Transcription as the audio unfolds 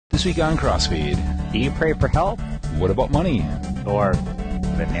This week on CrossFeed. Do you pray for help? What about money? Or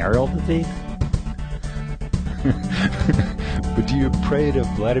venereal disease? But do you pray to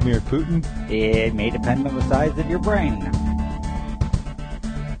Vladimir Putin? It may depend on the size of your brain.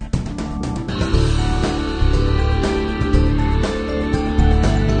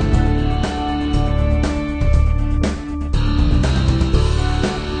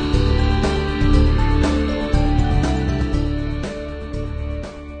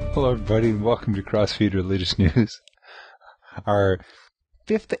 Hello, everybody, and welcome to CrossFeed Religious News, our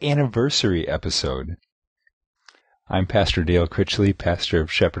 5th anniversary episode. I'm Pastor Dale Critchley, pastor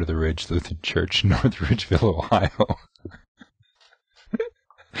of Shepherd of the Ridge Lutheran Church, North Ridgeville, Ohio.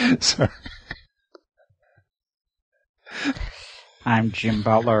 Sorry. I'm Jim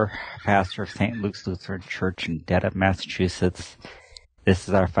Butler, pastor of St. Luke's Lutheran Church in Dedham, Massachusetts. This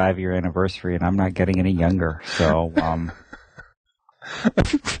is our 5-year anniversary, and I'm not getting any younger, so,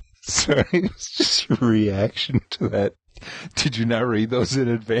 Sorry, it's just a reaction to that. Did you not read those in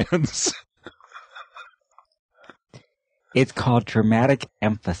advance? It's called dramatic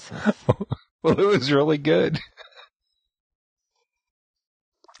emphasis. Well, it was really good.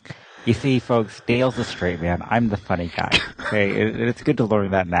 You see, folks, Dale's a straight man. I'm the funny guy. Okay, it's good to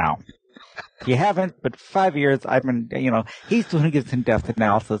learn that now. If you haven't, but 5 years, I've been, he's the one who gives in-depth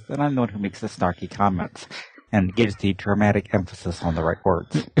analysis, and I'm the one who makes the snarky comments and gives the dramatic emphasis on the right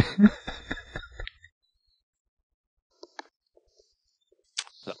words.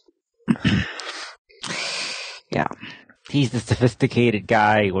 Yeah. He's the sophisticated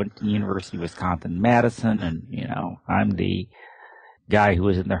guy who went to the University of Wisconsin-Madison, and, I'm the guy who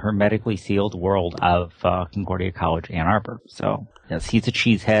was in the hermetically sealed world of Concordia College, Ann Arbor. So, yes, he's a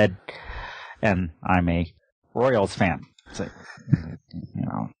cheesehead, and I'm a Royals fan. So,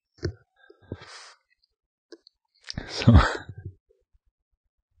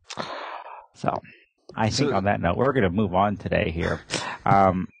 So, I think on that note, we're going to move on today here.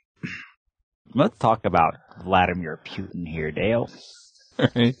 Let's talk about Vladimir Putin here, Dale. All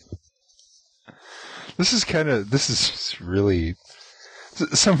right. This is really,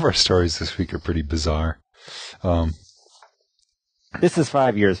 some of our stories this week are pretty bizarre. This is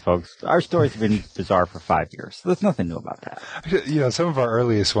 5 years, folks. Our stories have been bizarre for 5 years. There's nothing new about that. Some of our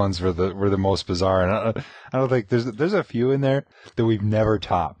earliest ones were the most bizarre, and I don't think there's a few in there that we've never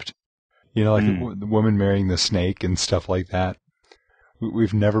topped. The woman marrying the snake and stuff like that.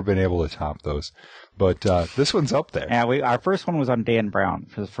 We've never been able to top those, but this one's up there. Yeah, our first one was on Dan Brown.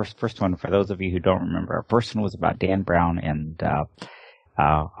 For the first one, for those of you who don't remember, our first one was about Dan Brown and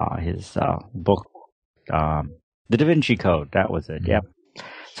his book, The Da Vinci Code. That was it. Yep.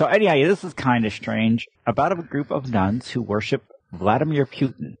 So anyway, this is kind of strange. About a group of nuns who worship Vladimir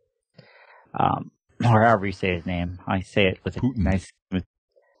Putin, or however you say his name. I say it with a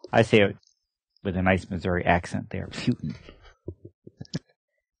nice Missouri accent there, Putin.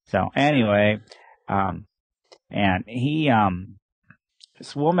 So anyway, and he,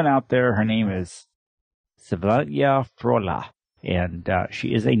 this woman out there, her name is Slavya Frola, and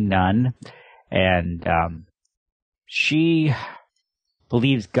she is a nun, and she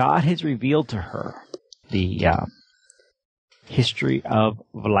believes God has revealed to her the history of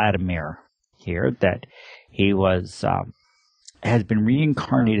Vladimir here, that he has been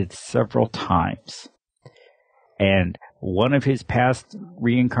reincarnated several times, and one of his past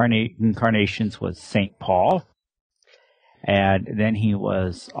reincarnations was St. Paul, and then he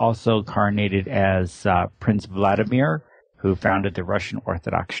was also incarnated as Prince Vladimir, who founded the Russian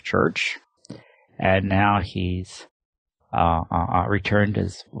Orthodox Church, and now he's returned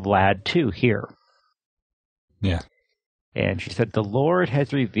as Vlad II here. Yeah. And she said, "The Lord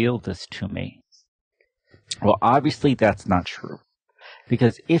has revealed this to me." Well, obviously that's not true,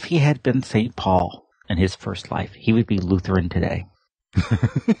 because if he had been St. Paul in his first life, he would be Lutheran today.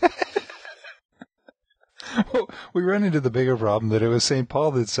 Well, we run into the bigger problem that it was St.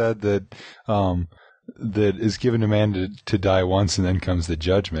 Paul that said that that is given a man to die once and then comes the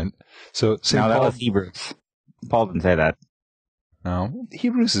judgment. So St. No, that Paul was Hebrews. Paul didn't say that. No,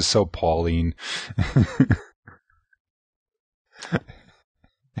 Hebrews is so Pauline.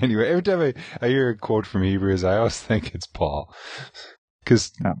 Anyway, every time I hear a quote from Hebrews, I always think it's Paul.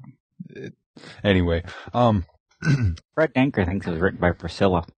 Anyway, Fred Denker thinks it was written by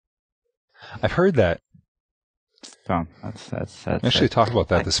Priscilla. I've heard that. So that's I actually talked about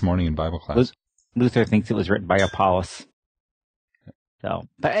that this morning in Bible class. Luther thinks it was written by Apollos. So,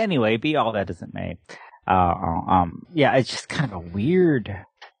 but anyway, be all that as it may. Yeah, it's just kind of a weird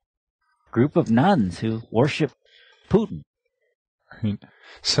group of nuns who worship Putin. Right.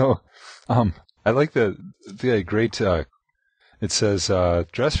 So, I like the great It says,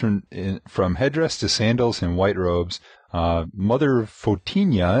 dress from headdress to sandals and white robes. Mother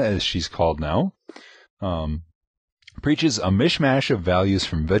Fotinia, as she's called now, preaches a mishmash of values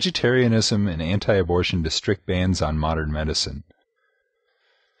from vegetarianism and anti-abortion to strict bans on modern medicine.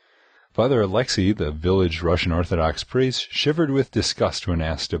 Father Alexei, the village Russian Orthodox priest, shivered with disgust when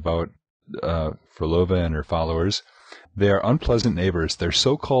asked about Frolova and her followers. They are unpleasant neighbors. Their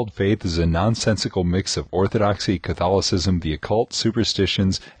so-called faith is a nonsensical mix of orthodoxy, Catholicism, the occult,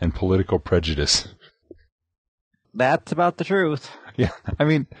 superstitions, and political prejudice. That's about the truth. Yeah, I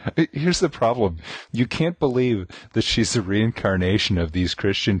mean, here's the problem. You can't believe that she's the reincarnation of these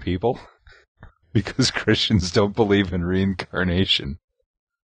Christian people because Christians don't believe in reincarnation.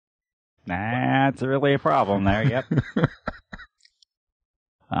 That's really a problem there, yep.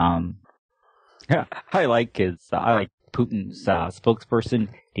 I like Putin's spokesperson,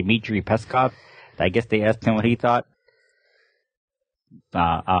 Dmitry Peskov. I guess they asked him what he thought.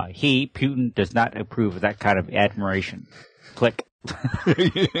 Putin, does not approve of that kind of admiration. Click.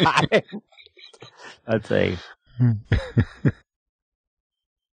 I'd say.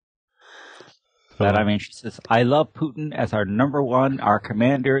 But I mean, she says, I love Putin as our number one, our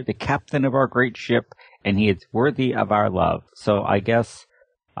commander, the captain of our great ship, and he is worthy of our love. So I guess,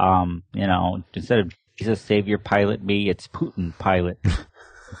 instead of Jesus Savior pilot me, it's Putin pilot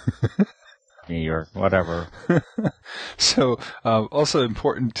me or whatever. So, also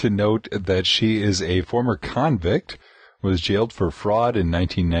important to note that she is a former convict, was jailed for fraud in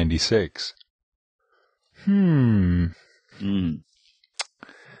 1996.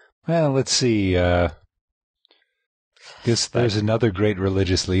 Well, let's see. Guess there's another great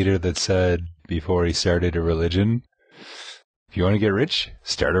religious leader that said before he started a religion, if you want to get rich,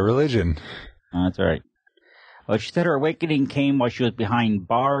 start a religion. That's right. Well, she said her awakening came while she was behind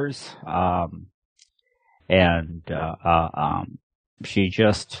bars, and she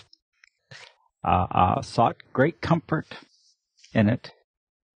just sought great comfort in it.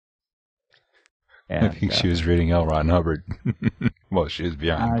 And, I think she was reading L. Ron Hubbard. Well, she was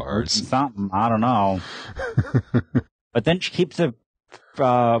behind bars. Something, I don't know. But then she keeps a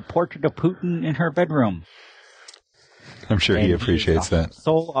portrait of Putin in her bedroom. I'm sure he appreciates that.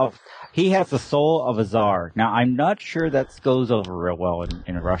 He has the soul of a czar. Now, I'm not sure that goes over real well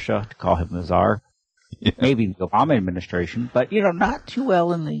in Russia to call him the czar. Yeah. Maybe the Obama administration, but, not too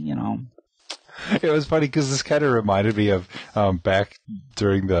well in the, It was funny because this kind of reminded me of back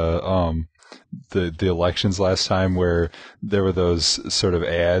during the elections last time where there were those sort of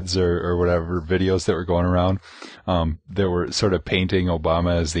ads or whatever videos that were going around that were sort of painting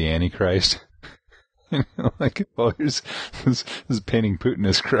Obama as the Antichrist. Like, well, here's this painting Putin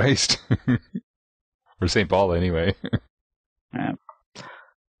as Christ. Or St. Paul, anyway.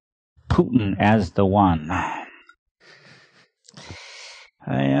 Putin as the one.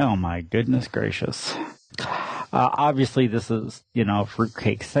 Oh, my goodness gracious. Obviously, this is,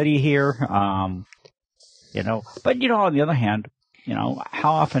 fruitcake study here, but, on the other hand,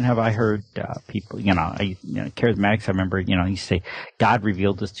 how often have I heard people, charismatics, I remember, you say, God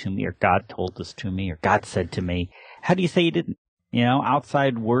revealed this to me, or God told this to me, or God said to me. How do you say he didn't?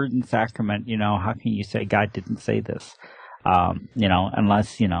 Outside word and sacrament, how can you say God didn't say this?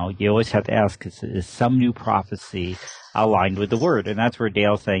 Unless, you always have to ask, is some new prophecy aligned with the word? And that's where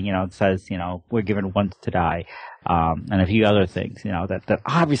Dale's saying, it says, we're given once to die, and a few other things, that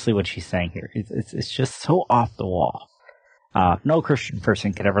obviously what she's saying here, it's just so off the wall. No Christian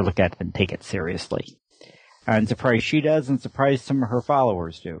person could ever look at it and take it seriously. And surprised she does, and surprised some of her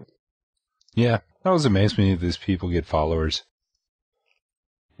followers do. Yeah, that was amazing me that these people get followers.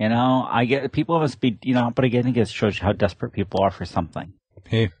 I get people must be, but again, it just shows you how desperate people are for something.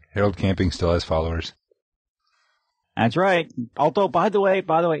 Hey, Harold Camping still has followers. That's right. Although, by the way,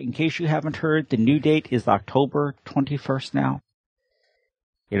 in case you haven't heard, the new date is October 21st now.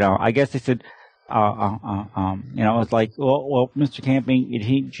 I guess they said, it's like, well, Mr.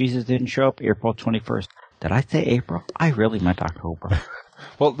 Camping, Jesus didn't show up April 21st. Did I say April? I really meant October.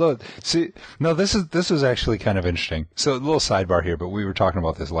 Well, look, this is actually kind of interesting. So a little sidebar here, but we were talking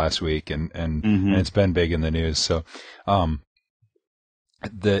about this last week, and it's been big in the news. So,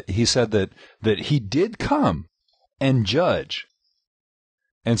 that he said that he did come and judge,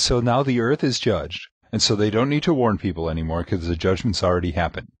 and so now the earth is judged, and so they don't need to warn people anymore because the judgment's already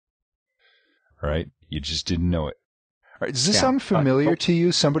happened. All right, you just didn't know it. All right, does this sound familiar to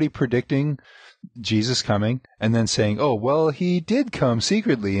you? Somebody predicting Jesus coming and then saying, oh, well, he did come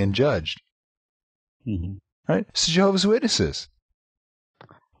secretly and judged. Mm-hmm. Right? It's Jehovah's Witnesses.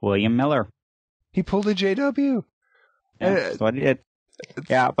 William Miller. He pulled a JW. That's what he did.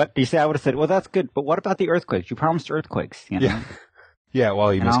 Yeah, but you see, I would have said, well, that's good, but what about the earthquakes? You promised earthquakes, you know? Yeah. Yeah, well,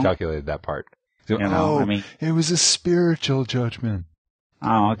 he miscalculated that part. So, it was a spiritual judgment.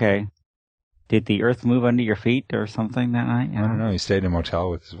 Oh, okay. Did the earth move under your feet or something that night? I don't know. He stayed in a motel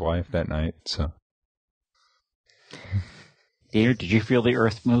with his wife that night, so. Dear, did you feel the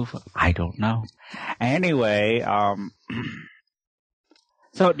earth move? I don't know. Anyway,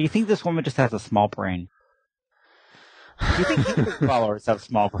 so do you think this woman just has a small brain? Do you think Hebrew followers have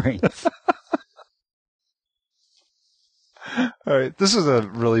small brains? All right. This is a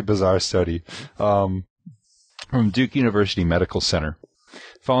really bizarre study from Duke University Medical Center.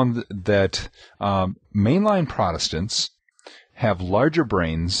 Found that mainline Protestants have larger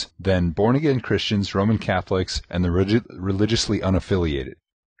brains than born-again Christians, Roman Catholics, and the religiously unaffiliated.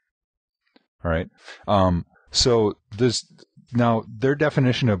 All right. So now their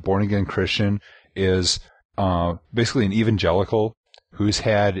definition of born-again Christian is basically an evangelical who's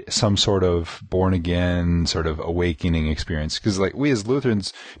had some sort of born-again sort of awakening experience. Because like we as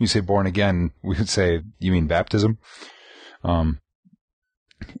Lutherans, you say born-again, we would say, you mean baptism?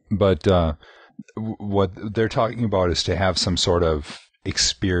 But what they're talking about is to have some sort of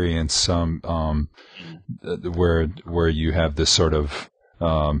experience, some where you have this sort of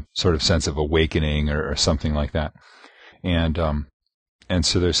sense of awakening or something like that, and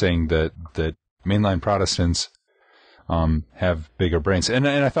so they're saying that mainline Protestants have bigger brains, and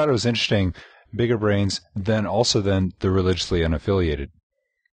I thought it was interesting, bigger brains than the religiously unaffiliated.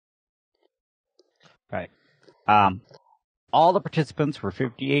 Right. All the participants were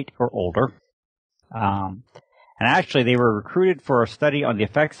 58 or older. And actually, they were recruited for a study on the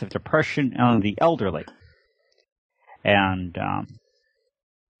effects of depression on the elderly. And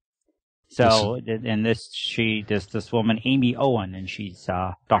this woman, Amy Owen, and she's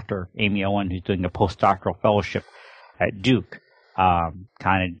Dr. Amy Owen, who's doing a postdoctoral fellowship at Duke, kind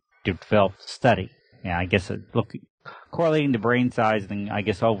of developed a study. Yeah, I guess correlating the brain size, and I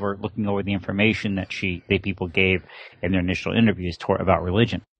guess looking over the information that they people gave in their initial interviews about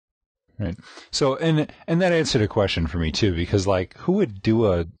religion. Right. So, and that answered a question for me too, because like, who would do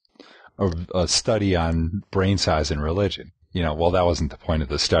a study on brain size and religion? You know, well, that wasn't the point of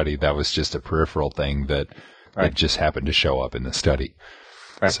the study. That was just a peripheral thing that just happened to show up in the study.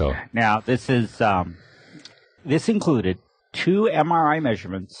 Right. So now this included 2 MRI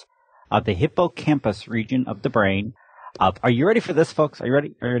measurements of the hippocampus region of the brain. Are you ready for this, folks? Are you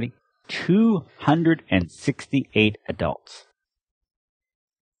ready? 268 adults.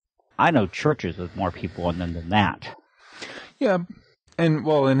 I know churches with more people in them than that. Yeah,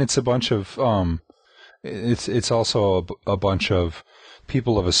 and it's a bunch of it's also a bunch of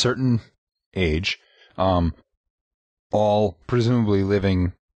people of a certain age, all presumably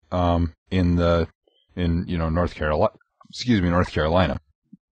living in North Carolina.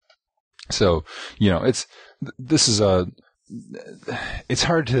 So, it's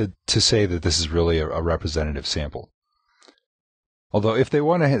hard to say that this is really a representative sample. Although if they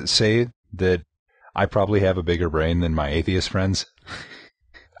want to say that I probably have a bigger brain than my atheist friends,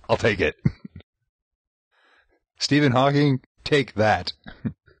 I'll take it. Stephen Hawking, take that.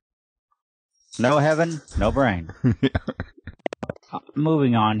 No heaven, no brain. Yeah.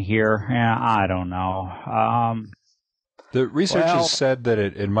 Moving on here. Yeah, I don't know. The researchers said that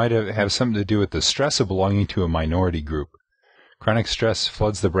it might have something to do with the stress of belonging to a minority group. Chronic stress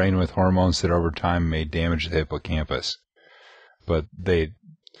floods the brain with hormones that over time may damage the hippocampus. But they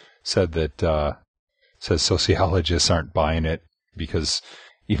said that sociologists aren't buying it because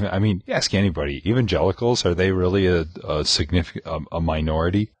ask anybody. Evangelicals, are they really a significant a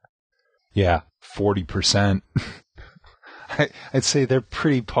minority? Yeah, 40%. I'd say they're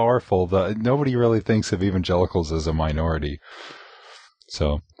pretty powerful. Nobody really thinks of evangelicals as a minority.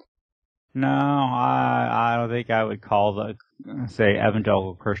 So, no, I don't think I would call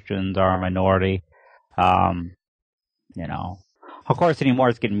evangelical Christians are a minority. Of course, anymore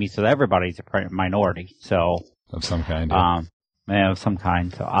it's getting me so that everybody's a minority. So of some kind. Of some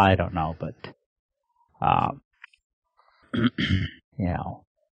kind. So I don't know, but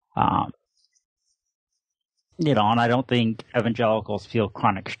and I don't think evangelicals feel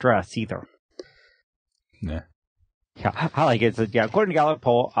chronic stress either. Nah. Yeah, I like it. According to Gallup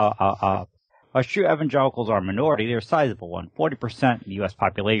poll, while true evangelicals are a minority, they're a sizable one. 40% of the U.S.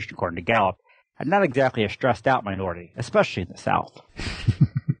 population, according to Gallup, and not exactly a stressed-out minority, especially in the South.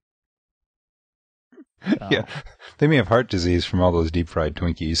 So. Yeah, they may have heart disease from all those deep-fried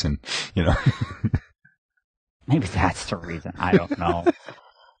Twinkies, and Maybe that's the reason. I don't know.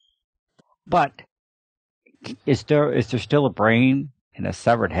 But is there still a brain in a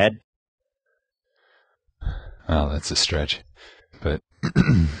severed head? Well, that's a stretch, but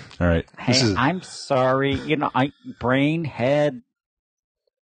All right. Hey, I'm sorry. Brain, head.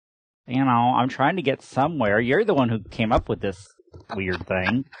 I'm trying to get somewhere. You're the one who came up with this weird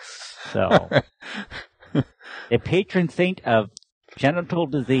thing. So, the patron saint of genital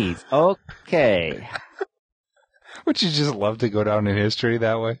disease. Okay. Would you just love to go down in history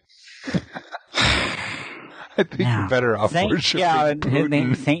that way? I think you're better off worshiping Putin. His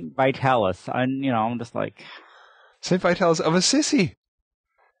name is Saint Vitalis. I'm just like... Saint Vitalis of Assisi.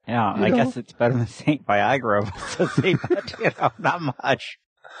 Yeah, I guess it's better than Saint Viagra. But, not much.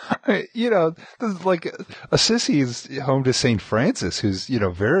 Like Assisi is home to Saint Francis, who's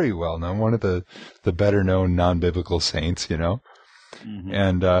very well known, one of the better known non-biblical saints. Mm-hmm.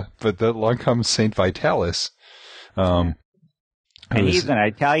 And but along comes Saint Vitalis. And he's an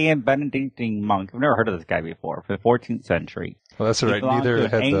Italian Benedictine monk. I've never heard of this guy before. For the 14th century. Well, that's right. Neither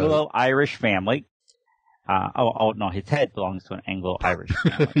had an Anglo-Irish family. No, his head belongs to an Anglo-Irish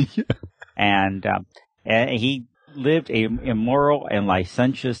family. Yeah. And he lived a immoral and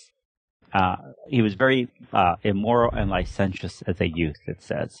licentious. He was very immoral and licentious as a youth, it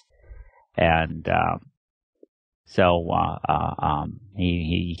says. And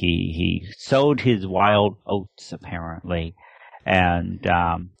he sowed his wild oats, apparently, and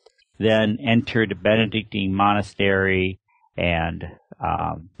then entered a Benedictine monastery and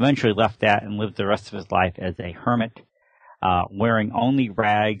eventually left that and lived the rest of his life as a hermit, wearing only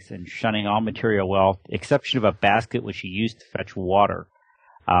rags and shunning all material wealth, exception of a basket which he used to fetch water.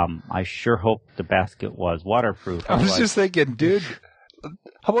 I sure hope the basket was waterproof. I was just thinking, dude,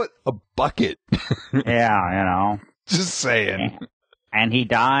 how about a bucket? Yeah, Just saying. And he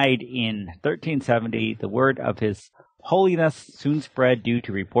died in 1370. The word of his holiness soon spread due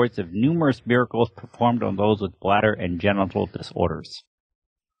to reports of numerous miracles performed on those with bladder and genital disorders.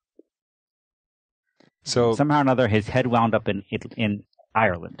 So somehow or another, his head wound up in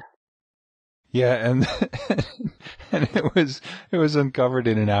Ireland. Yeah, and it was uncovered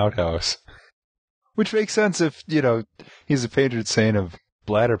in an outhouse, which makes sense if he's a patron saint of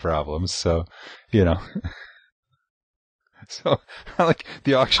bladder problems. So So, like,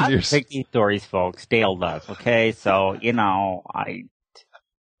 the auctioneers... I take these stories, folks. Dale does, okay? So,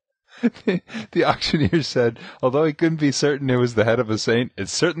 The auctioneer said, although he couldn't be certain it was the head of a saint,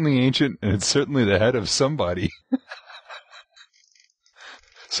 it's certainly ancient, and it's certainly the head of somebody.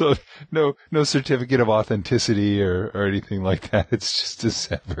 So, no certificate of authenticity or anything like that. It's just a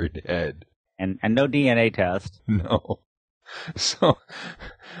severed head. And no DNA test. No. So,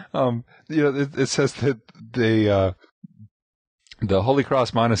 it says that the Holy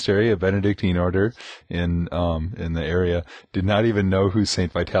Cross Monastery, a Benedictine order in the area, did not even know who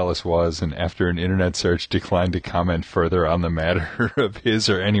Saint Vitalis was, and after an internet search, declined to comment further on the matter of his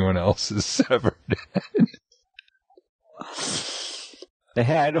or anyone else's severed head. The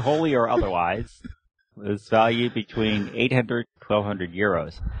head, holy or otherwise, was valued between 800 to 1,200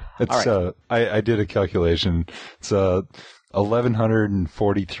 euros. It's right. I did a calculation. It's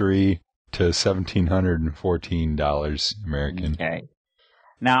 1,143 to $1,714 American. Okay.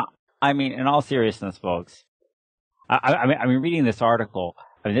 Now, in all seriousness, folks, I mean, reading this article,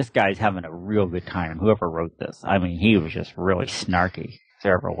 this guy's having a real good time. Whoever wrote this, he was just really snarky, if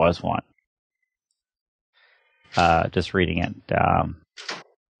there ever was one. Just reading it.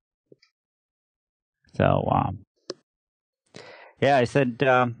 I said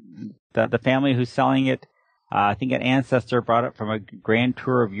the family who's selling it, I think an ancestor brought it from a grand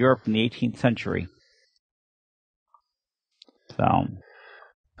tour of Europe in the 18th century. So,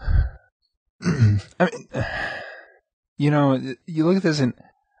 you look at this and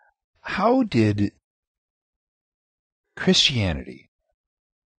how did Christianity,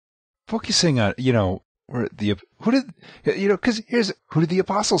 focusing on, who did the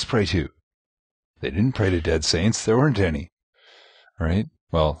apostles pray to? They didn't pray to dead saints. There weren't any. Right?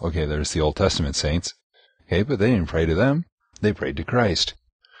 Well, okay, there's the Old Testament saints. Okay, but they didn't pray to them. They prayed to Christ.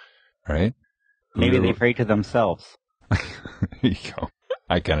 Right? Maybe they prayed to themselves. There you go.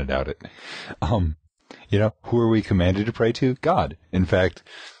 I kind of doubt it. Who are we commanded to pray to? God. In fact,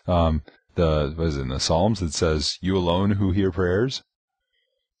 in the Psalms it says, "You alone who hear prayers."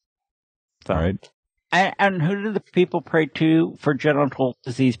 So, right? And who did the people pray to for genital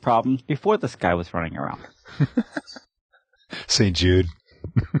disease problems before this guy was running around? St. Jude.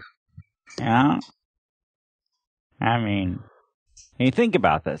 Yeah. You think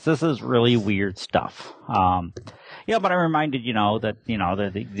about this. This is really weird stuff. But I'm reminded, that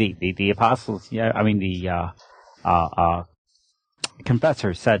the apostles. The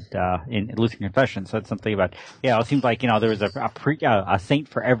confessor said in Lutheran Confession said something about. It seems like there was a saint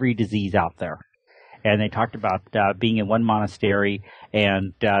for every disease out there. and they talked about being in one monastery,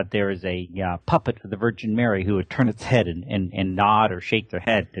 and there is a puppet of the Virgin Mary who would turn its head and nod or shake their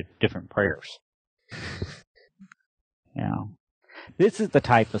head to different prayers. This is the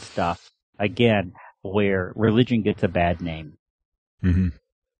type of stuff, again, where religion gets a bad name. Mm-hmm.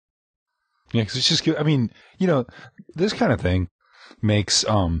 Yeah, because it's just, I mean, this kind of thing makes,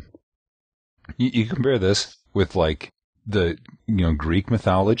 you compare this with, like, the, Greek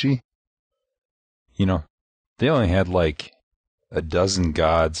mythology. They only had, like, a dozen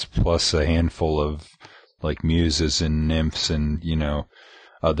gods plus a handful of, like, muses and nymphs and,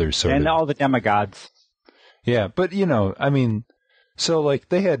 other sort of... And all the demigods. Yeah, but, I mean, so, like,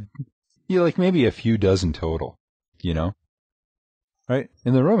 they had, like, maybe a few dozen total, Right?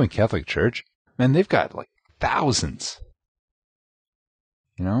 In the Roman Catholic Church, man, they've got, like, thousands.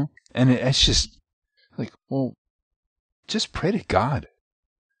 And it's just, like, well, just pray to God.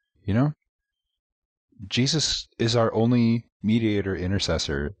 Jesus is our only mediator,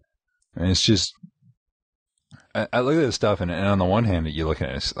 intercessor. And it's just, I look at this stuff, and on the one hand, you look at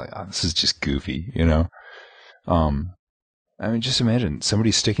it, it's like, oh, this is just goofy, I mean, just imagine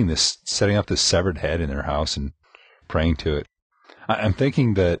somebody setting up this severed head in their house and praying to it. I'm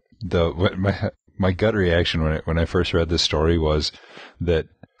thinking that my gut reaction when I first read this story was that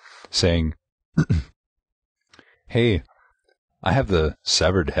saying, "Hey, I have the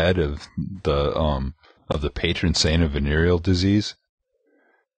severed head of the patron saint of venereal disease,"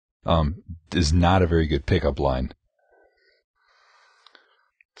 is not a very good pickup line.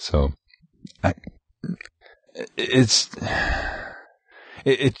 So,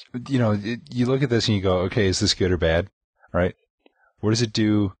 you look at this and you go, okay, is this good or bad? Right? What does it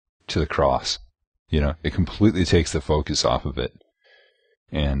do to the cross? It completely takes the focus off of it.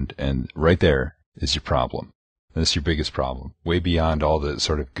 And right there is your problem. That's your biggest problem. Way beyond all the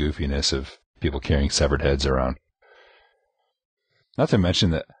sort of goofiness of people carrying severed heads around. Not to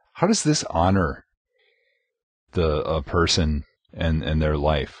mention that, how does this honor a person and their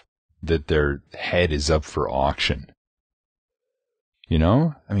life, that their head is up for auction?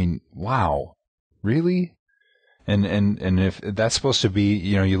 I mean, wow. Really? And if that's supposed to be,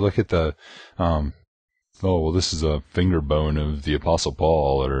 you look at the, this is a finger bone of the Apostle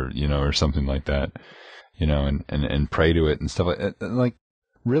Paul, or, or something like that, and pray to it and stuff like that. Like,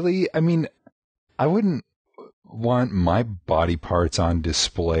 really? I mean, I wouldn't want my body parts on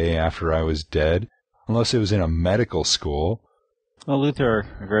display after I was dead, unless it was in a medical school. Well, Luther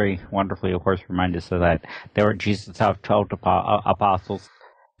very wonderfully, of course, reminded us of that. There were Jesus' 12 apostles,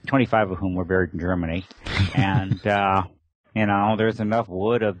 25 of whom were buried in Germany. And, there's enough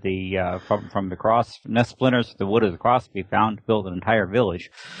wood of the, from the cross, enough splinters of the wood of the cross to be found to build an entire village.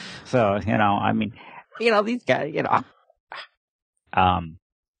 So, I mean, these guys,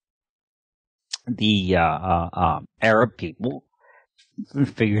 the Arab people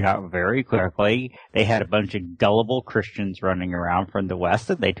figured out very quickly they had a bunch of gullible Christians running around from the West,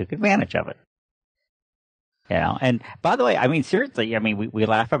 and they took advantage of it. And by the way, I mean, seriously, I mean, we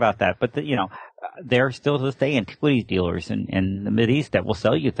laugh about that, but there are still to this day antiquities dealers in the Mideast that will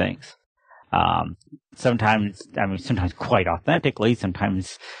sell you things. Sometimes quite authentically,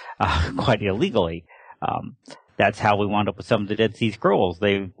 sometimes quite illegally. That's how we wound up with some of the Dead Sea Scrolls.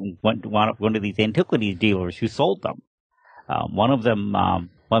 They wound up one of these antiquities dealers who sold them. One of them, one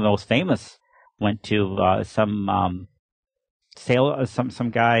of the most famous, went to some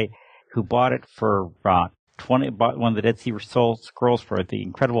guy who bought it for bought one of the Dead Sea Scrolls for the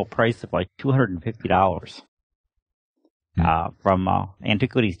incredible price of like $250 from an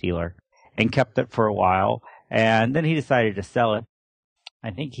antiquities dealer, and kept it for a while. And then he decided to sell it.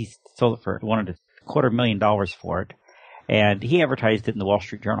 I think he sold it for wanted $250,000 for it, and he advertised it in the Wall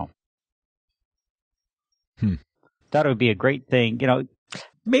Street Journal. Thought it would be a great thing.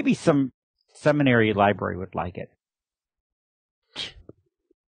 Maybe some seminary library would like it.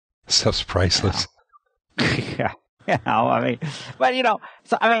 Stuff's priceless. Yeah. I mean, but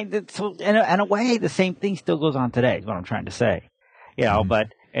so I mean, so in a way, the same thing still goes on today. Is what I'm trying to say. But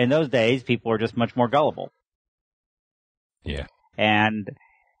in those days, people were just much more gullible. Yeah. And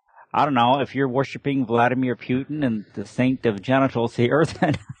I don't know, if you're worshiping Vladimir Putin and the saint of genitals here,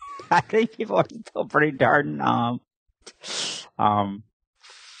 then I think people are still pretty darn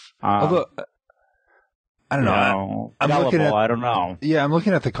although, I don't know. I'm gullible, looking at, I don't know. Yeah, I'm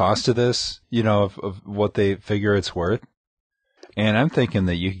looking at the cost of this, of what they figure it's worth. And I'm thinking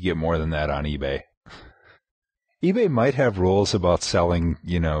that you could get more than that on eBay. eBay might have rules about selling,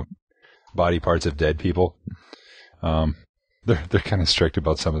 body parts of dead people. they're kind of strict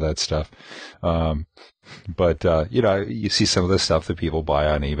about some of that stuff. But you see some of the stuff that people buy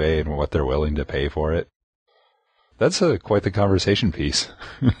on eBay and what they're willing to pay for it. That's quite the conversation piece.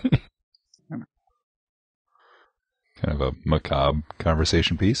 Kind of a macabre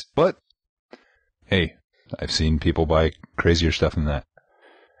conversation piece. But, hey, I've seen people buy crazier stuff than that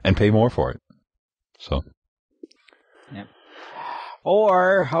and pay more for it. So. Yep.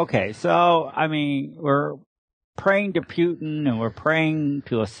 Or, okay, so, I mean, we're praying to Putin and we're praying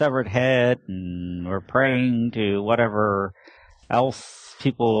to a severed head and we're praying to whatever else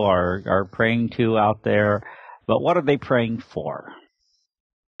people are praying to out there. But what are they praying for?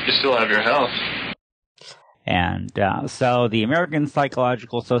 You still have your health. And so the American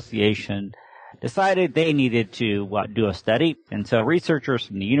Psychological Association decided they needed to do a study. And so researchers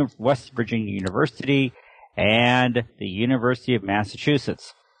from the West Virginia University and the University of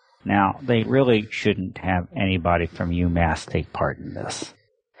Massachusetts. Now, they really shouldn't have anybody from UMass take part in this.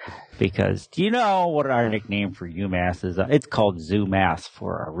 Because do you know what our nickname for UMass is? It's called ZooMass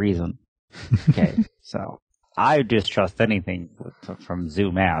for a reason. Okay, so I distrust anything from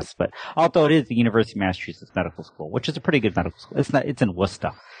ZooMass, but although it is the University of Massachusetts Medical School, which is a pretty good medical school. It's in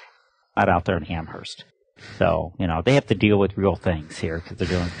Worcester, not out there in Amherst. So, they have to deal with real things here because they're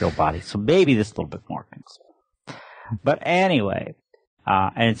dealing with real bodies. So maybe this is a little bit more things. But anyway,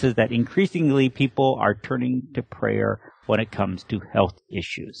 and it says that increasingly people are turning to prayer when it comes to health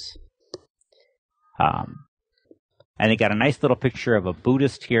issues. And they got a nice little picture of a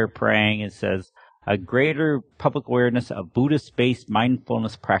Buddhist here praying. It says, a greater public awareness of Buddhist-based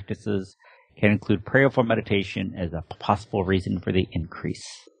mindfulness practices can include prayerful meditation as a possible reason for the increase.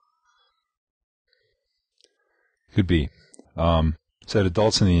 Could be. Said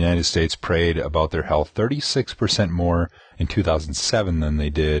adults in the United States prayed about their health 36% more in 2007 than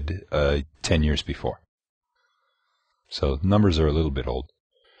they did 10 years before. So numbers are a little bit old.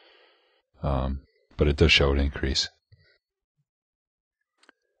 But it does show an increase.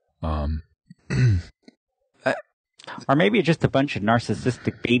 Or maybe it's just a bunch of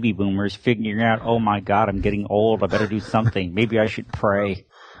narcissistic baby boomers figuring out, oh my God, I'm getting old, I better do something. Maybe I should pray.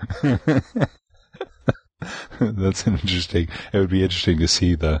 That's interesting. It would be interesting to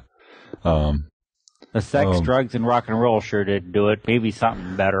see the sex, drugs, and rock and roll sure did do it. Maybe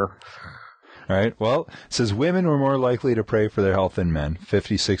something better. All right. Well, it says women were more likely to pray for their health than men.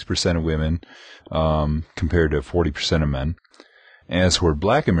 56% of women compared to 40% of men. As were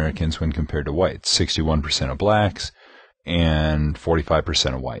black Americans when compared to whites. 61% of blacks and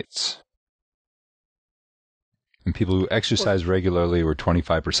 45% of whites. And people who exercise regularly were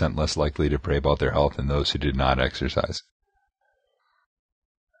 25% less likely to pray about their health than those who did not exercise.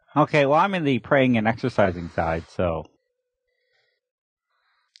 Okay, well, I'm in the praying and exercising side, so.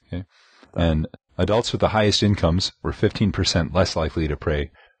 Okay. And adults with the highest incomes were 15% less likely to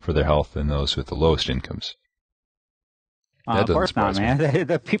pray for their health than those with the lowest incomes. Of course not, man.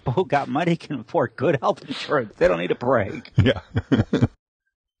 The people who got money can afford good health insurance. They don't need to pray. Yeah.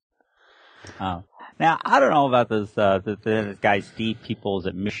 Now, I don't know about this guy Steve Peoples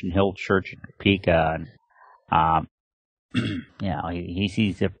at Mission Hill Church in Topeka. And, he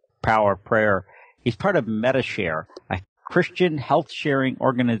sees the power of prayer. He's part of MediShare, a Christian health sharing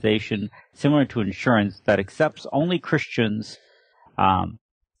organization similar to insurance that accepts only Christians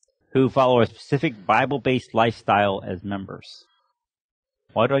who follow a specific Bible-based lifestyle as members.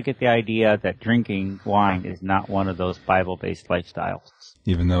 Why do I get the idea that drinking wine is not one of those Bible-based lifestyles?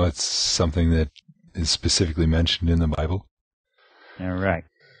 Even though it's something that is specifically mentioned in the Bible? You're right.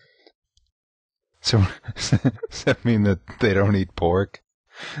 So, does that mean that they don't eat pork?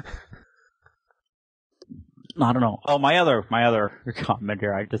 I don't know. Oh, my other comment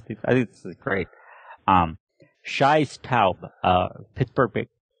here. I think this is great. Shai Staub,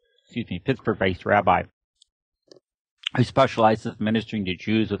 Pittsburgh-based rabbi who specializes in ministering to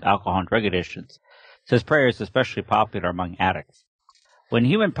Jews with alcohol and drug addictions, says prayer is especially popular among addicts. When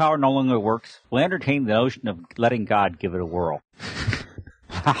human power no longer works, we entertain the notion of letting God give it a whirl.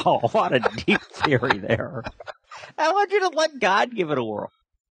 Wow, what a deep theory there. I want you to let God give it a whirl.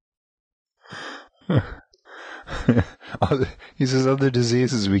 He says other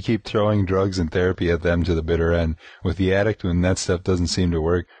diseases, we keep throwing drugs and therapy at them to the bitter end. With the addict, when that stuff doesn't seem to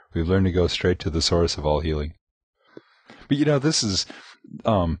work, we've learned to go straight to the source of all healing. But this is,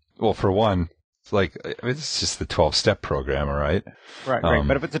 well, for one, it's just the 12-step program, all right? Right.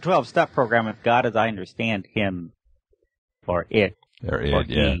 But if it's a 12-step program, if God, as I understand him, or it, or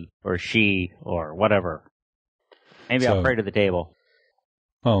he, or she, or whatever, maybe I'll pray to the table.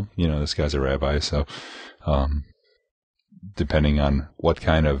 Well, this guy's a rabbi, so depending on what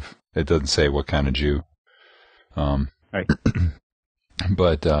kind of, it doesn't say what kind of Jew. Right.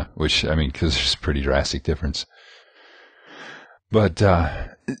 But, which, I mean, because there's a pretty drastic difference. But,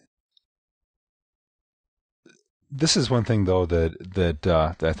 this is one thing, though,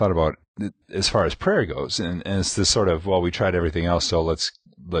 that I thought about as far as prayer goes. And it's this sort of, well, we tried everything else, so let's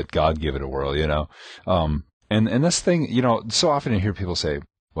let God give it a whirl, you know. And this thing, you know, so often you hear people say,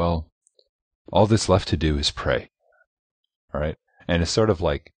 well, all that's left to do is pray. All right. And it's sort of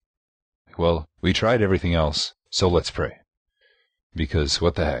like, well, we tried everything else, so let's pray. Because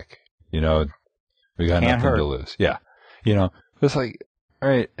what the heck? You know, we got nothing to lose. Yeah. You know, it's like, all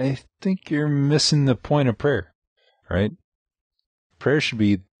right, I think you're missing the point of prayer, right? Prayer should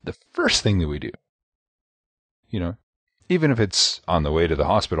be the first thing that we do. You know, even if it's on the way to the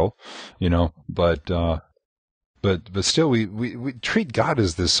hospital, you know, but still we treat God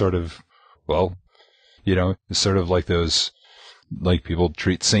as this sort of, well, you know, it's sort of like those, like people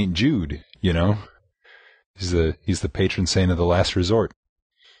treat St. Jude, you know, he's the patron saint of the last resort.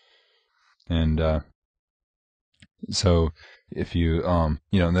 And, so if you,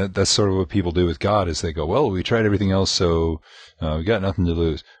 you know, that's sort of what people do with God is they go, well, we tried everything else, so, we got nothing to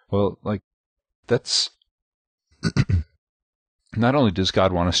lose. Well, like, that's, not only does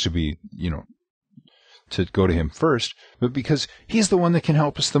God want us to be, you know, to go to him first, but because he's the one that can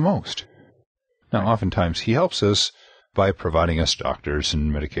help us the most. Now, oftentimes he helps us by providing us doctors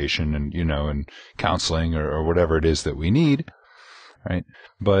and medication and, you know, and counseling or whatever it is that we need. Right.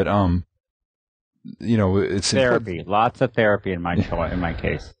 But, you know, it's therapy, important. Lots of therapy in my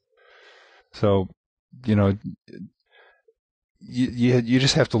case. So, you know, you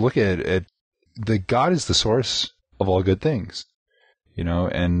just have to look at the God is the source of all good things, you know,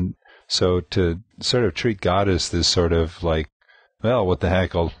 and so to sort of treat God as this sort of like, well, what the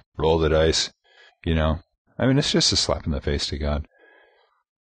heck, I'll roll the dice, you know. I mean, it's just a slap in the face to God.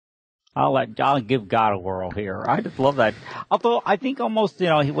 I'll give God a whirl here. I just love that. Although I think almost, you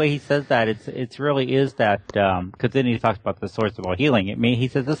know, the way he says that, it's really is that, cause then he talks about the source of all healing. He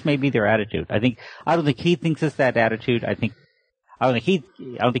says this may be their attitude. I don't think he thinks it's that attitude. I don't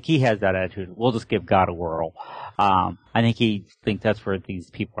think he has that attitude. We'll just give God a whirl. I think he thinks that's where these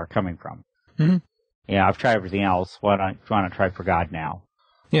people are coming from. Mm-hmm. Yeah, I've tried everything else. Why not try for God now?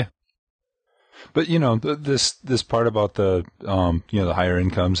 Yeah. But, you know, this part about the, you know, the higher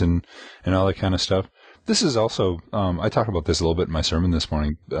incomes and all that kind of stuff. This is also, I talked about this a little bit in my sermon this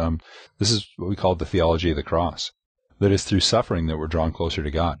morning. This is what we call the theology of the cross. That it's through suffering that we're drawn closer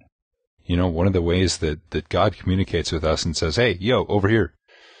to God. You know, one of the ways that God communicates with us and says, hey, yo, over here,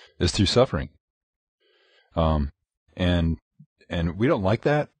 is through suffering. And we don't like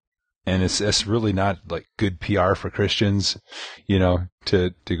that. And it's really not like good PR for Christians, you know,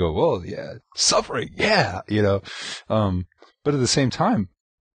 to go, well, yeah, suffering. Yeah. You know, but at the same time,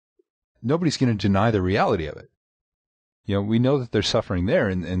 nobody's going to deny the reality of it. You know, we know that there's suffering there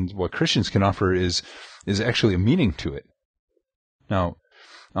and what Christians can offer is actually a meaning to it. Now,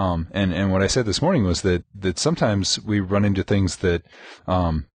 and what I said this morning was that sometimes we run into things that,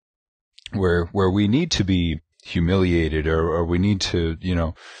 where we need to be humiliated or we need to, you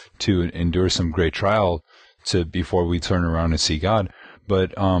know, to endure some great trial before we turn around and see God.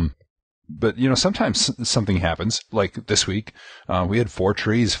 But, you know, sometimes something happens, like this week, we had 4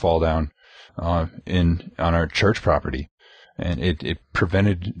 trees fall down, on our church property. And it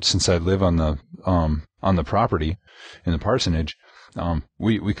prevented, since I live on the property in the parsonage,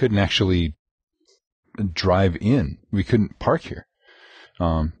 we couldn't actually drive in. We couldn't park here.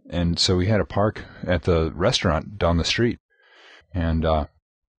 And so we had to park at the restaurant down the street. And,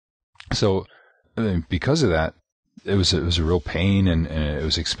 so because of that, it was a real pain and it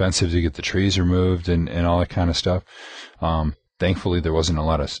was expensive to get the trees removed and all that kind of stuff. Thankfully there wasn't a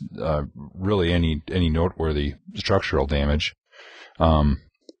lot of, really any noteworthy structural damage. And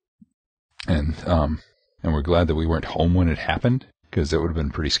we're glad that we weren't home when it happened because that would have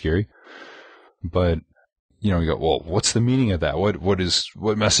been pretty scary. But, you know, you go, well, what's the meaning of that?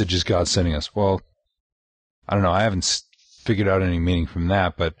 What message is God sending us? Well, I don't know. I haven't figured out any meaning from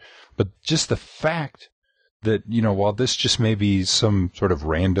that, but just the fact that, you know, while this just may be some sort of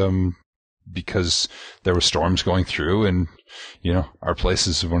random because there were storms going through and, you know, our place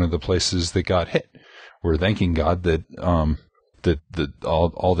is one of the places that got hit. We're thanking God that,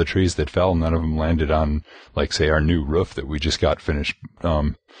 all the trees that fell, none of them landed on, like, say, our new roof that we just got finished,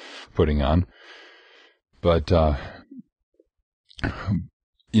 putting on. But,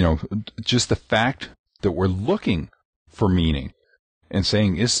 you know, just the fact that we're looking for meaning and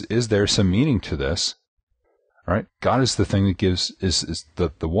saying, is there some meaning to this? All right. God is the thing that gives, is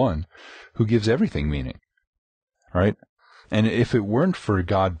the one who gives everything meaning. All right. And if it weren't for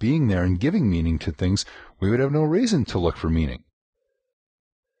God being there and giving meaning to things, we would have no reason to look for meaning.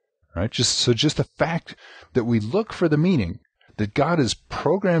 Right? Just the fact that we look for the meaning, that God has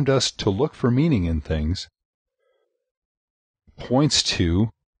programmed us to look for meaning in things, points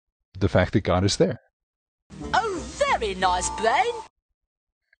to the fact that God is there. Oh, very nice, brain.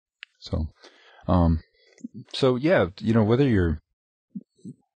 So yeah, whether you're,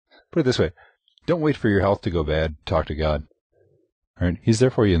 put it this way, don't wait for your health to go bad. Talk to God. All right? He's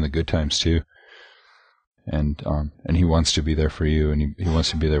there for you in the good times too. And he wants to be there for you, and he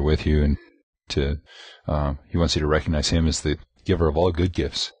wants to be there with you, and he wants you to recognize him as the giver of all good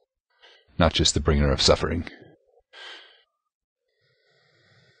gifts, not just the bringer of suffering.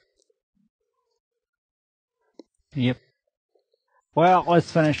 Yep. Well,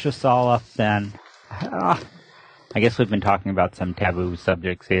 let's finish this all up then. I guess we've been talking about some taboo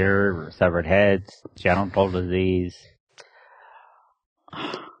subjects here: severed heads, genital disease.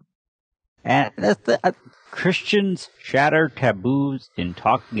 And Christians shatter taboos in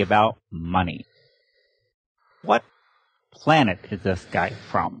talking about money. What planet is this guy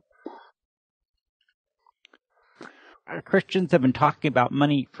from? Christians have been talking about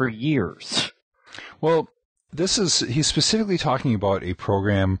money for years. Well, he's specifically talking about a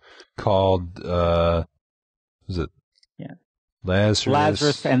program called,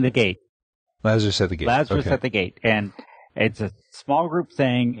 Lazarus and the Gate. Lazarus at the Gate. Lazarus at the Gate. And it's a small group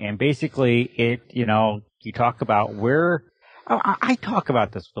thing, and basically you talk about where, I talk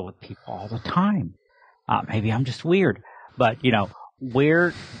about this with people all the time. Maybe I'm just weird, but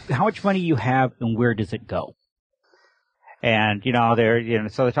how much money you have and where does it go? And, so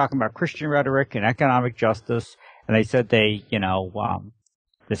they're talking about Christian rhetoric and economic justice, and they said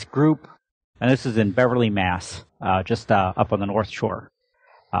this group, and this is in Beverly, Mass, just up on the North Shore.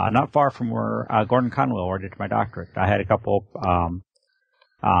 Not far from where Gordon Conwell, where I did my doctorate. I had a couple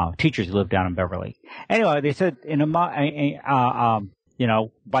teachers who lived down in Beverly. Anyway, they said by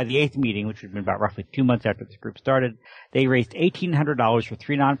the 8th meeting, which had been about roughly 2 months after this group started, they raised $1,800 for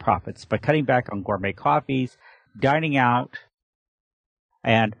 3 nonprofits by cutting back on gourmet coffees, dining out,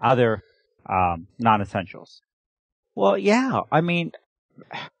 and other non-essentials. Well, yeah,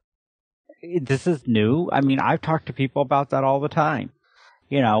 this is new. I've talked to people about that all the time.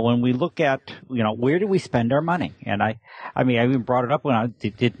 When we look at, where do we spend our money? And I even brought it up when I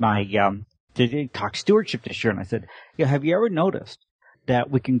did my, talk stewardship this year. And I said, have you ever noticed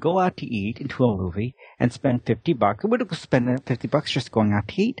that we can go out to eat into a movie and spend $50, and we don't spend $50 just going out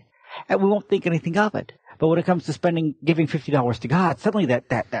to eat, and we won't think anything of it. But when it comes to giving $50 to God, suddenly that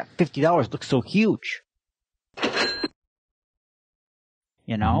 $50 looks so huge.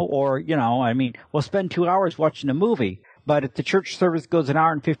 Or, we'll spend 2 hours watching a movie, but if the church service goes an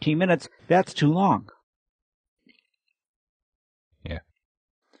hour and 15 minutes, that's too long. Yeah.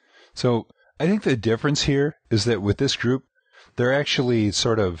 So I think the difference here is that with this group, they're actually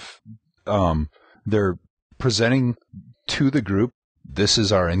sort of, they're presenting to the group, this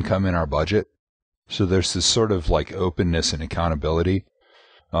is our income and our budget. So there's this sort of like openness and accountability.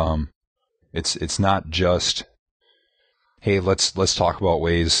 It's not just, hey, let's talk about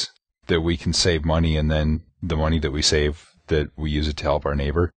ways that we can save money, and then the money that we save, that we use it to help our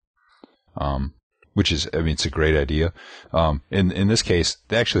neighbor. Which is, it's a great idea. In this case,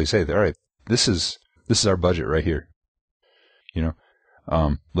 they actually say, all right, this is our budget right here.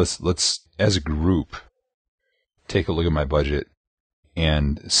 Let's as a group take a look at my budget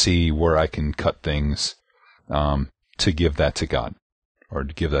and see where I can cut things, to give that to God, or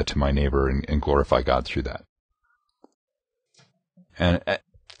to give that to my neighbor and glorify God through that. And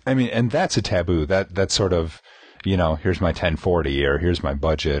and that's a taboo. That's sort of, here's my 1040 or here's my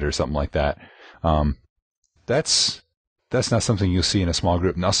budget or something like that. That's not something you'll see in a small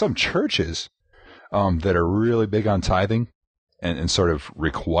group. Now, some churches, that are really big on tithing and sort of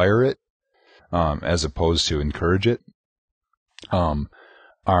require it, as opposed to encourage it, I've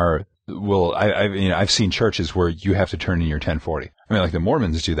seen churches where you have to turn in your 1040. Like the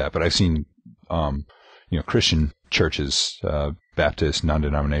Mormons do that, but I've seen, Christian churches, Baptist,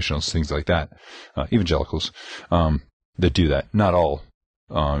 non-denominationals, things like that, evangelicals, that do that. Not all,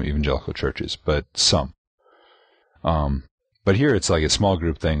 evangelical churches, but some. But here it's like a small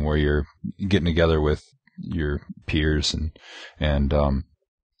group thing where you're getting together with your peers and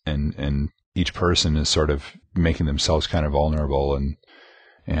each person is sort of making themselves kind of vulnerable and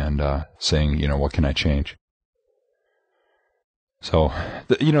saying, what can I change? So,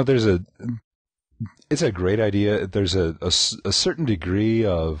 it's a great idea. There's a certain degree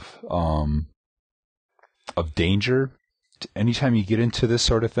of danger anytime you get into this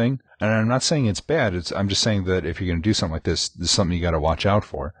sort of thing. And I'm not saying it's bad. I'm just saying that if you're going to do something like this, this is something you got to watch out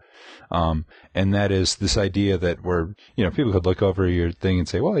for. And that is this idea that people could look over your thing and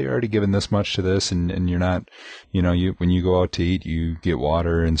say, well, you're already giving this much to this, and you're not, when you go out to eat, you get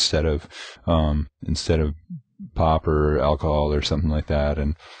water instead of pop or alcohol or something like that,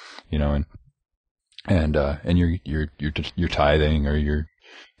 and you're tithing or you're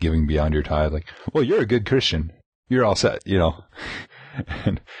giving beyond your tithe. Like, well, you're a good Christian. You're all set,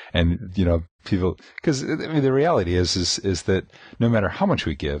 and people, because the reality is that no matter how much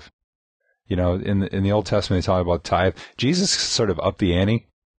we give, in the Old Testament they talk about tithe. Jesus sort of upped the ante,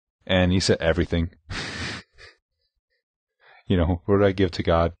 and he said everything. What did I give to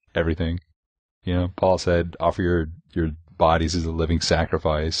God? Everything. Paul said, offer your bodies as a living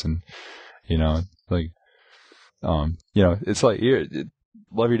sacrifice, and it's like love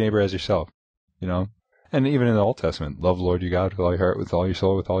your neighbor as yourself. And even in the Old Testament, love the Lord your God with all your heart, with all your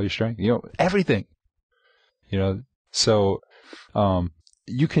soul, with all your strength. Everything. So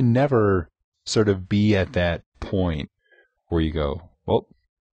you can never sort of be at that point where you go, well,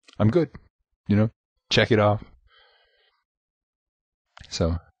 I'm good. Check it off.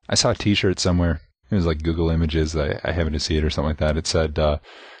 So I saw a T-shirt somewhere. It was like Google Images. I happened to see it or something like that. It said,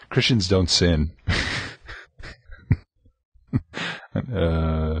 Christians don't sin.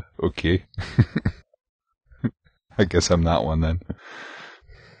 Okay. I guess I'm not one then.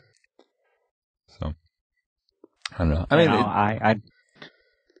 So, I don't know. I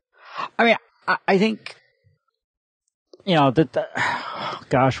think,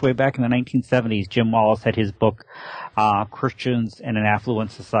 way back in the 1970s, Jim Wallace had his book, Christians in an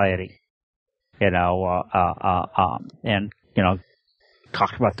Affluent Society. And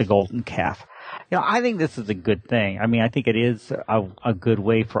talked about the golden calf. I think this is a good thing. I think it is a good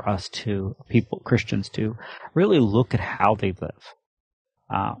way for us Christians to really look at how they live.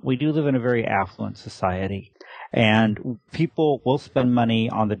 We do live in a very affluent society, and people will spend money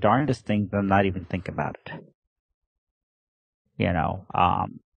on the darndest things and not even think about it.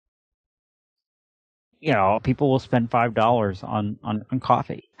 People will spend $5 on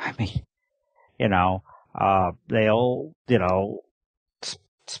coffee. They'll,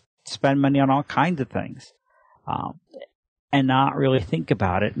 spend money on all kinds of things, and not really think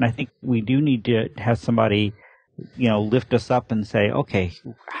about it. And I think we do need to have somebody, lift us up and say, okay,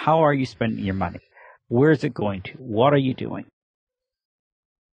 how are you spending your money? Where is it going to? What are you doing?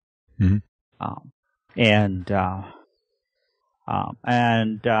 Mm-hmm.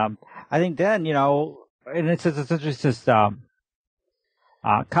 I think then, and it's just,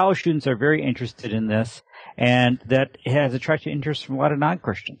 college students are very interested in this, and that has attracted interest from a lot of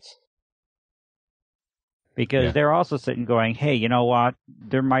non-Christians. Because they're also sitting going, hey, you know what?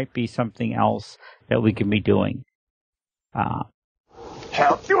 There might be something else that we can be doing.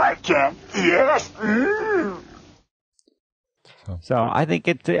 Help you, I can. Yes. Mm. So I think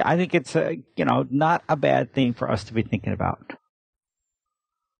it's not a bad thing for us to be thinking about.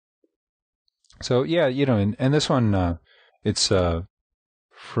 So and this one, it's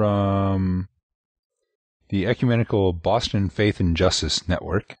from the Ecumenical Boston Faith and Justice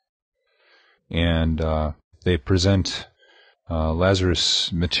Network, and they present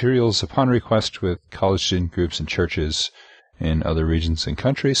Lazarus materials upon request with college student groups and churches in other regions and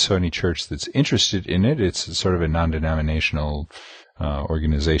countries. So any church that's interested in it, it's sort of a non-denominational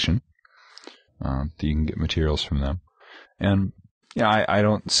organization that you can get materials from them. And I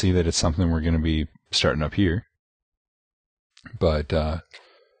don't see that it's something we're going to be starting up here, but I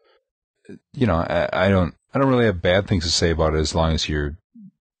don't really have bad things to say about it as long as your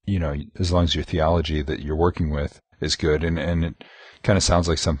theology that you're working with is good, and it kind of sounds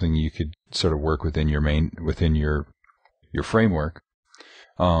like something you could sort of work within your framework.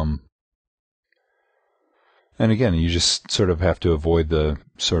 And again, you just sort of have to avoid the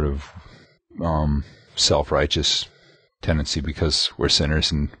sort of self-righteous tendency, because we're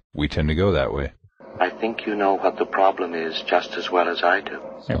sinners and we tend to go that way. I think you know what the problem is just as well as I do.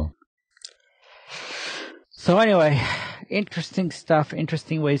 So anyway, interesting stuff,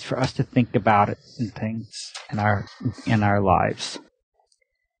 interesting ways for us to think about it and things in our lives.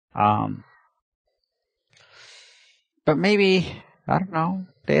 But maybe, I don't know,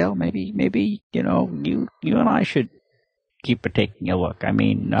 Dale, maybe you and I should keep taking a look. I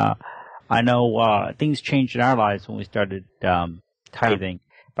mean, I know things changed in our lives when we started tithing.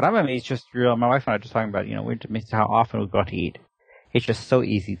 But I'm amazed, just real. My wife and I were just talking about, we're amazed how often we go out to eat. It's just so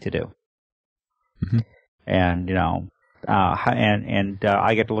easy to do. Mm-hmm. And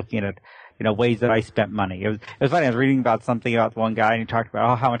I get to looking at ways that I spent money. It was funny. I was reading about something about one guy, and he talked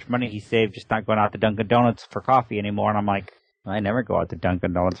about how much money he saved just not going out to Dunkin' Donuts for coffee anymore. And I'm like, I never go out to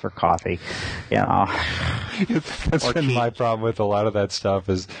Dunkin' Donuts for coffee. That's been my problem with a lot of that stuff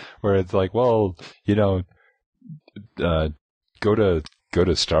is where it's like, well, go to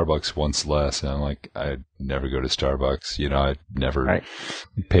Starbucks once less. And I'm like, I never go to Starbucks. I never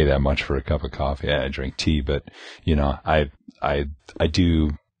pay that much for a cup of coffee. I drink tea, but I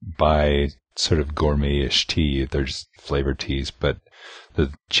do buy sort of gourmet-ish tea. There's flavored teas, but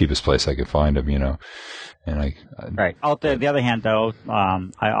the cheapest place I could find them, and right. On the other hand, though,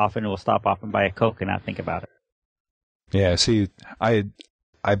 I often will stop off and buy a Coke and not think about it. Yeah, see, I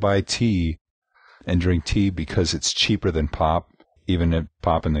buy tea and drink tea because it's cheaper than pop, even at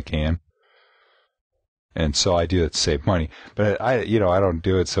pop in the can. And so I do it to save money. But I don't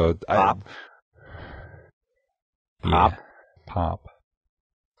do it, so Pop. Yeah, pop.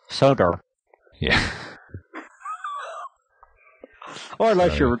 Soda. Yeah. Or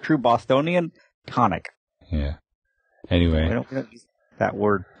unless you're a true Bostonian, tonic. Yeah. Anyway. We don't use that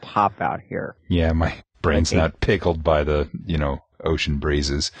word pop out here. Yeah, my brain's not pickled by the, ocean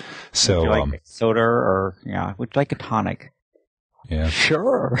breezes. So, would you like a soda or, would you like a tonic? Yeah.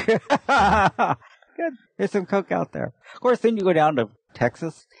 Sure. Good. There's some Coke out there. Of course, then you go down to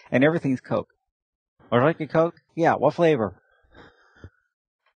Texas and everything's Coke. Would you like a Coke? Yeah, what flavor?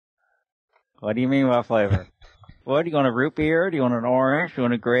 What do you mean, what flavor? What, do you want a root beer? Do you want an orange? Do you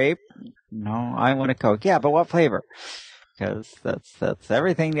want a grape? No, I want a Coke. Yeah, but what flavor? Because that's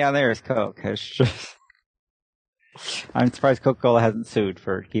everything down there is Coke. It's just, I'm surprised Coca-Cola hasn't sued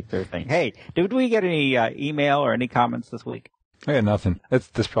for keep their thing. Hey, did we get any email or any comments this week? I got nothing.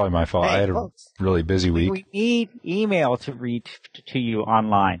 That's probably my fault. Hey, I had a really busy week. We need email to read to you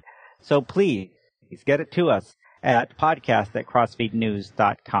online. So please get it to us at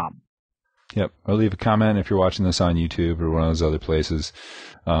podcast@crossfeednews.com. Yep. Or leave a comment if you're watching this on YouTube or one of those other places.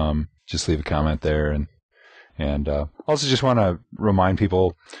 Just leave a comment there. And also just want to remind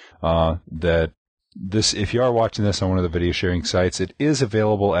people that if you are watching this on one of the video sharing sites, it is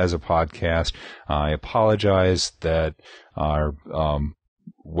available as a podcast. I apologize that our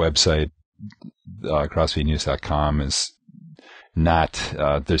website, crossfeednews.com, is not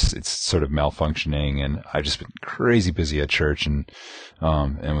it's sort of malfunctioning, and I've just been crazy busy at church and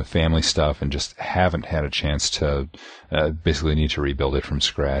with family stuff, and just haven't had a chance to basically need to rebuild it from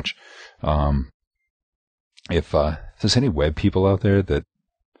scratch. If there's any web people out there that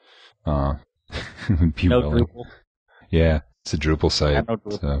be willing. Drupal. Yeah, it's a Drupal site. No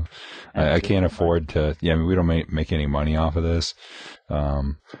Drupal. So I can't afford to. Yeah, I mean, we don't make any money off of this.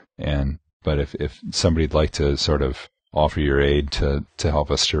 But if somebody'd like to sort of offer your aid to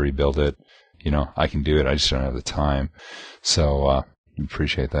help us to rebuild it, I can do it. I just don't have the time. So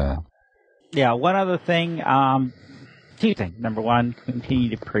appreciate that. Yeah, one other thing. Two things. Number one, continue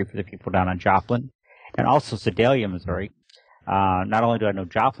to pray for the people down in Joplin and also Sedalia, Missouri. Not only do I know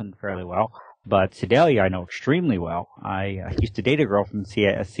Joplin fairly well, but Sedalia I know extremely well. I used to date a girl from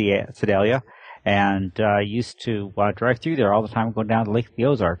Sedalia, and used to drive through there all the time, going down to Lake of the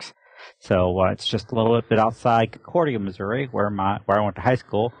Ozarks. So it's just a little bit outside Concordia, Missouri, where I went to high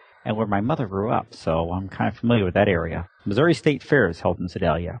school and where my mother grew up. So I'm kind of familiar with that area. Missouri State Fair is held in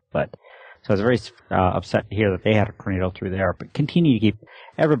Sedalia, so I was very upset to hear that they had a tornado through there. But continue to keep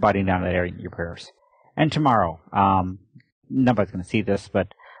everybody down in that area in your prayers. And tomorrow, nobody's going to see this,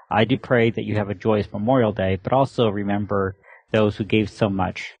 but I do pray that you have a joyous Memorial Day, but also remember those who gave so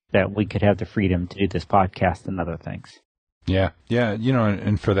much that we could have the freedom to do this podcast and other things. Yeah.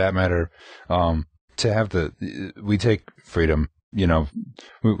 And for that matter, to have we take freedom,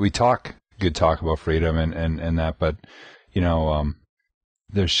 we talk good talk about freedom and that, but,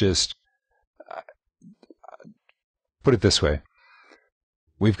 there's just, put it this way.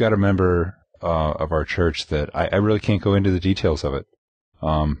 We've got a member of our church that I really can't go into the details of it,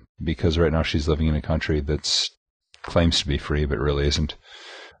 because right now she's living in a country that claims to be free but really isn't.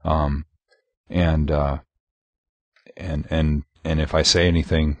 And if I say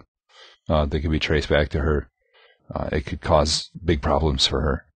anything that could be traced back to her, it could cause big problems for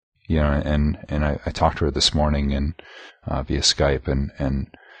her. And I talked to her this morning and via Skype, and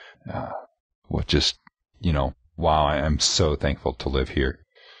what just, wow, I'm so thankful to live here.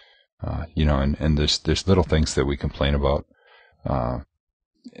 And there's little things that we complain about,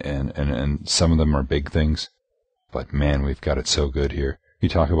 and some of them are big things, but man, we've got it so good here. You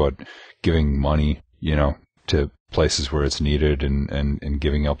talk about giving money, to places where it's needed and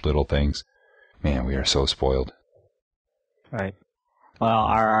giving up little things. Man, we are so spoiled. Right. Well,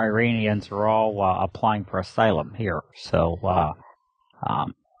 our Iranians are all applying for asylum here, so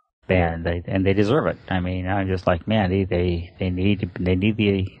and they deserve it. I mean, I'm just like, man, they need the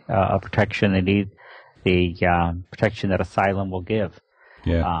protection. They need the protection that asylum will give.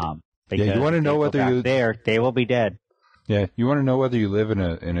 Yeah. Because you want to know whether they will be dead. Yeah, you want to know whether you live in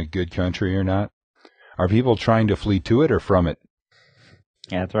a good country or not? Are people trying to flee to it or from it?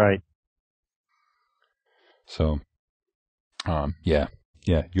 Yeah, that's right. So, yeah,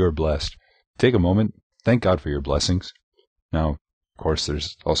 you're blessed. Take a moment. Thank God for your blessings. Now, of course,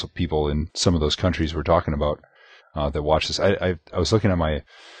 there's also people in some of those countries we're talking about that watch this. I was looking at my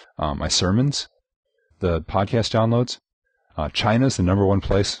my sermons, the podcast downloads. China's the number one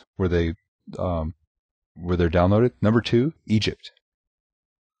place where they're downloaded. Number 2, Egypt.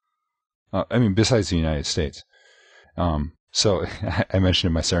 Besides the United States. So I mentioned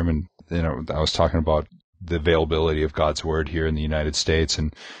in my sermon, I was talking about the availability of God's word here in the United States,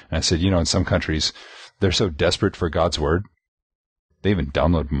 and I said, in some countries they're so desperate for God's word, they even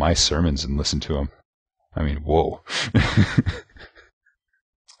download my sermons and listen to them. I mean, whoa.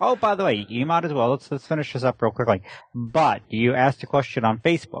 Oh, by the way, you might as well. Let's finish this up real quickly. But you asked a question on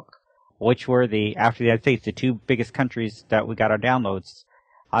Facebook, which were after the United States, the 2 biggest countries that we got our downloads.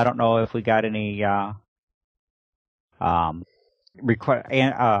 I don't know if we got any answers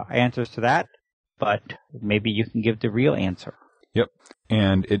to that, but maybe you can give the real answer. Yep,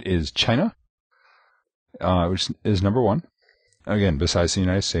 and it is China, which is number 1. Again, besides the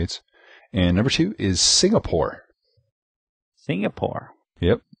United States, and number 2 is Singapore. Singapore.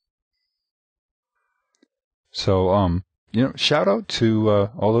 Yep. So, shout out to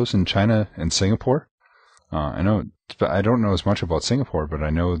all those in China and Singapore. I don't know as much about Singapore, but I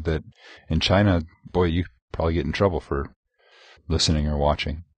know that in China, boy, you probably get in trouble for listening or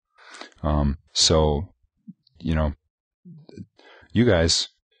watching. So, you guys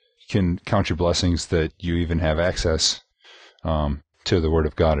can count your blessings that you even have access to the Word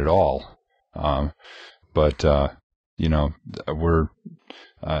of God at all. But I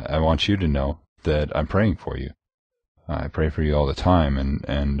want you to know that I'm praying for you. I pray for you all the time, and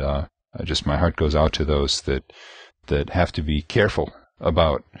my heart goes out to those that have to be careful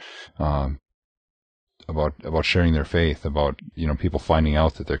about sharing their faith, about people finding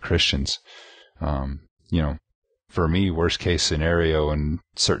out that they're Christians. For me, worst case scenario in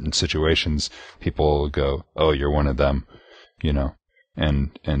certain situations, people go, "Oh, you're one of them,"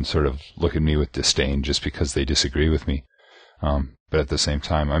 and sort of look at me with disdain just because they disagree with me. But at the same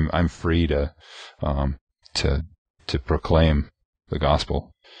time, I'm free to proclaim the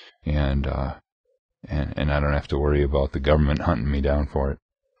gospel, and I don't have to worry about the government hunting me down for it.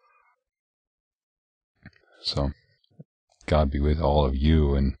 So, God be with all of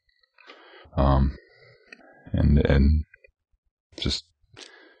you, and just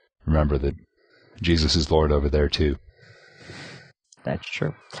remember that Jesus is Lord over there too. That's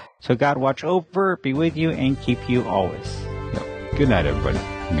true. So God watch over, be with you, and keep you always. Good night, everybody.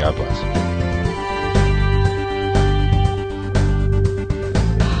 God bless.